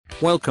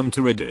Welcome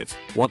to Reddit.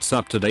 What's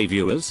up today,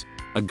 viewers?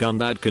 A gun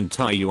that can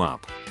tie you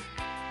up.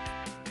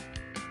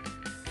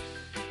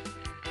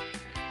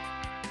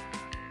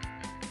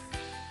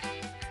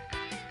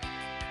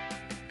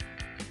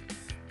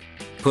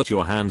 Put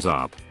your hands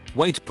up.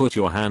 Wait, put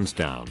your hands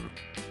down.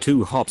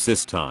 2 hops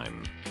this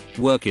time.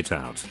 Work it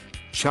out.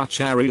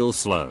 Cha-cha real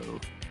slow.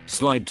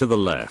 Slide to the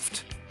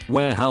left.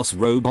 Warehouse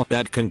robot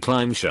that can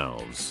climb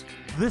shelves.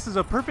 This is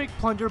a perfect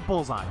plunger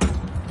bullseye.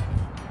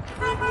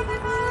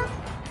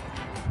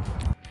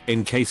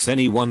 In case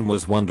anyone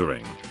was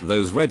wondering,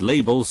 those red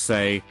labels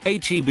say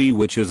HEB,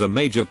 which is a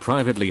major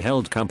privately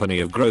held company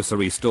of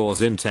grocery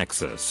stores in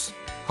Texas.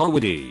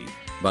 Howdy.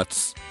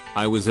 But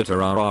I was at a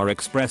RR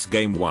Express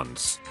game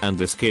once, and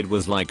this kid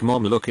was like,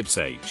 "Mom, look, it's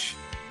H."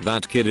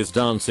 That kid is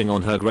dancing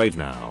on her grave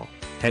now.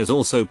 Hair's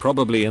also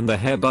probably in the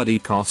hair buddy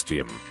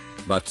costume.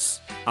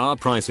 But our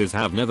prices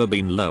have never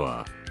been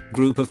lower.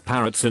 Group of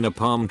parrots in a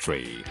palm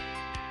tree.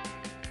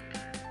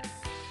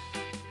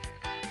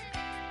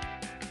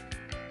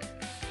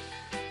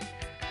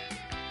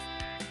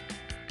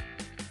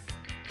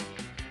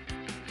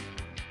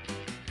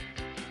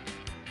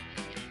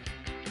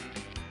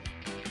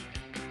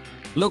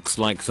 Looks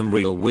like some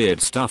real weird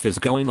stuff is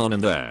going on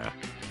in there.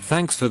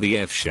 Thanks for the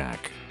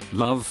F-Shack.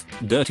 Love,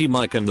 Dirty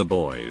Mike and the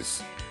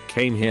boys.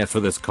 Came here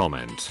for this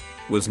comment.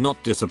 Was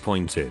not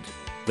disappointed.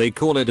 They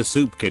call it a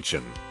soup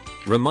kitchen.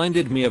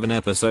 Reminded me of an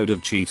episode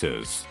of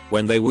Cheaters,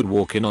 when they would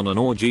walk in on an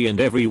orgy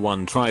and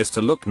everyone tries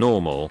to look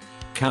normal.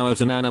 Cow at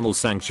an animal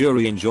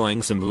sanctuary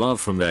enjoying some love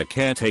from their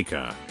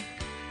caretaker.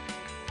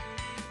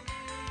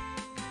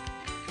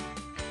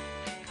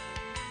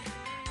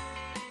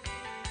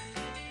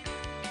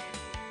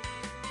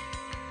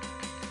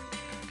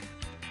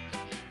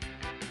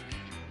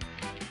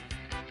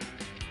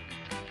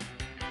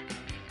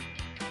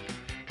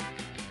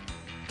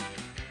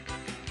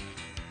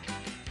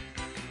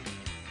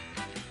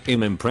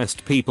 I'm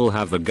impressed people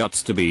have the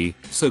guts to be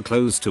so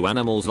close to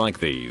animals like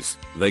these.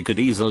 They could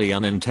easily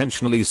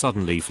unintentionally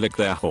suddenly flick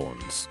their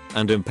horns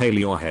and impale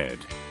your head.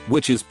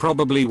 Which is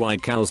probably why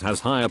cows has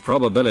higher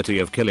probability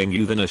of killing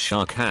you than a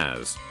shark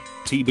has.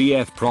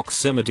 TBF,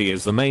 proximity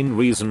is the main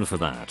reason for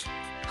that.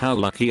 How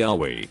lucky are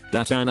we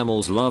that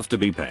animals love to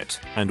be pet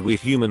and we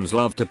humans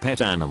love to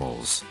pet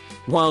animals.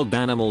 Wild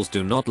animals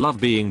do not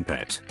love being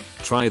pet.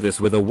 Try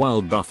this with a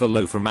wild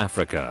buffalo from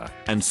Africa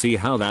and see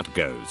how that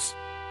goes.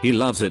 He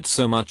loves it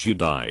so much you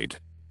died.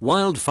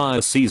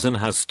 Wildfire season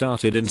has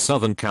started in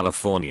Southern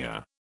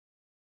California.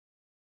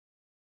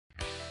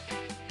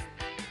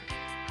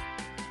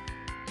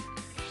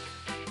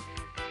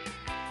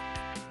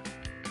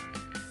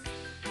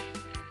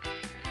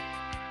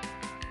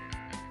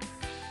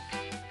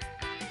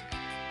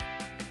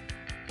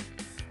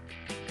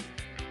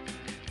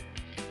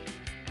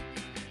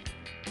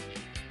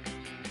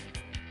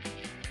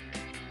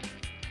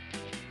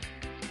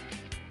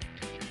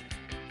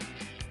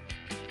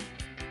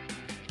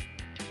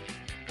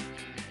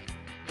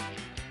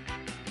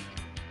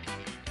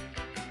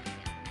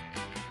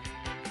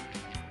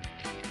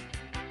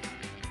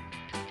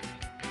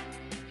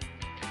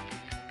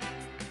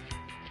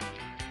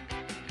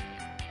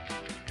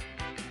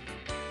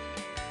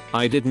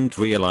 I didn't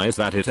realize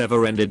that it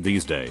ever ended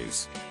these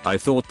days. I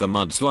thought the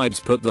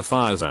mudslides put the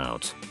fires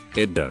out.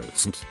 It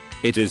doesn't.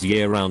 It is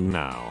year round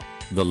now.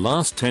 The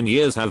last 10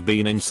 years have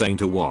been insane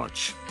to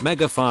watch.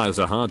 Mega fires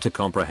are hard to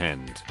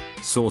comprehend.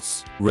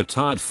 Source: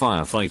 retired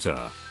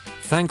firefighter.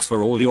 Thanks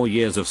for all your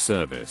years of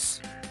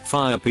service.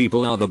 Fire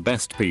people are the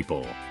best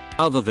people.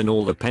 Other than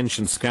all the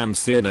pension scams,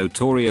 see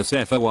notorious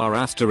FOR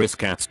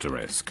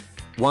 ***.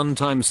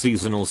 One-time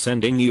seasonal,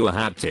 sending you a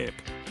hat tip.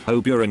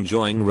 Hope you're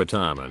enjoying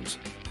retirement.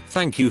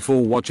 Thank you for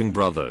watching,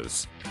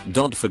 brothers.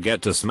 Don't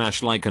forget to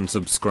smash like and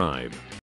subscribe.